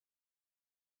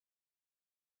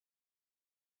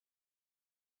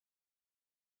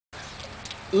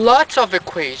lots of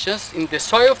equations in the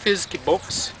soil physics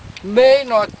books may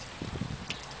not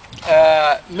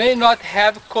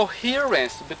have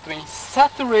coherence between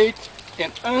saturated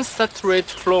and unsaturated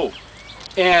flow.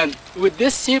 And with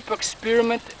this simple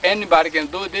experiment, anybody can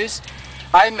do this.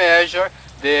 I measure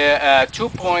the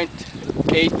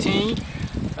 2.18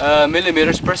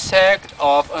 millimeters per second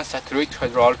of unsaturated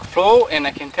hydraulic flow, and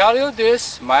I can tell you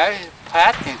this, my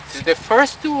patent is the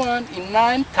first one in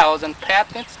 9,000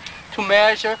 patents to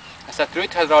measure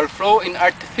unsaturated hydraulic flow in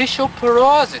artificial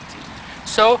porosity.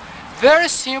 So very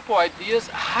simple ideas,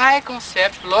 high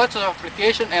concept, lots of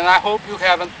application, and I hope you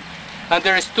haven't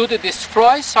understood this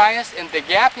flaw in science and the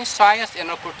gap in science and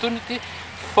opportunity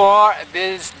for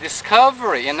this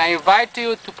discovery. And I invite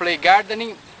you to play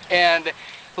gardening and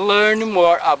learn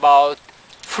more about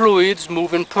fluids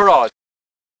moving porosity.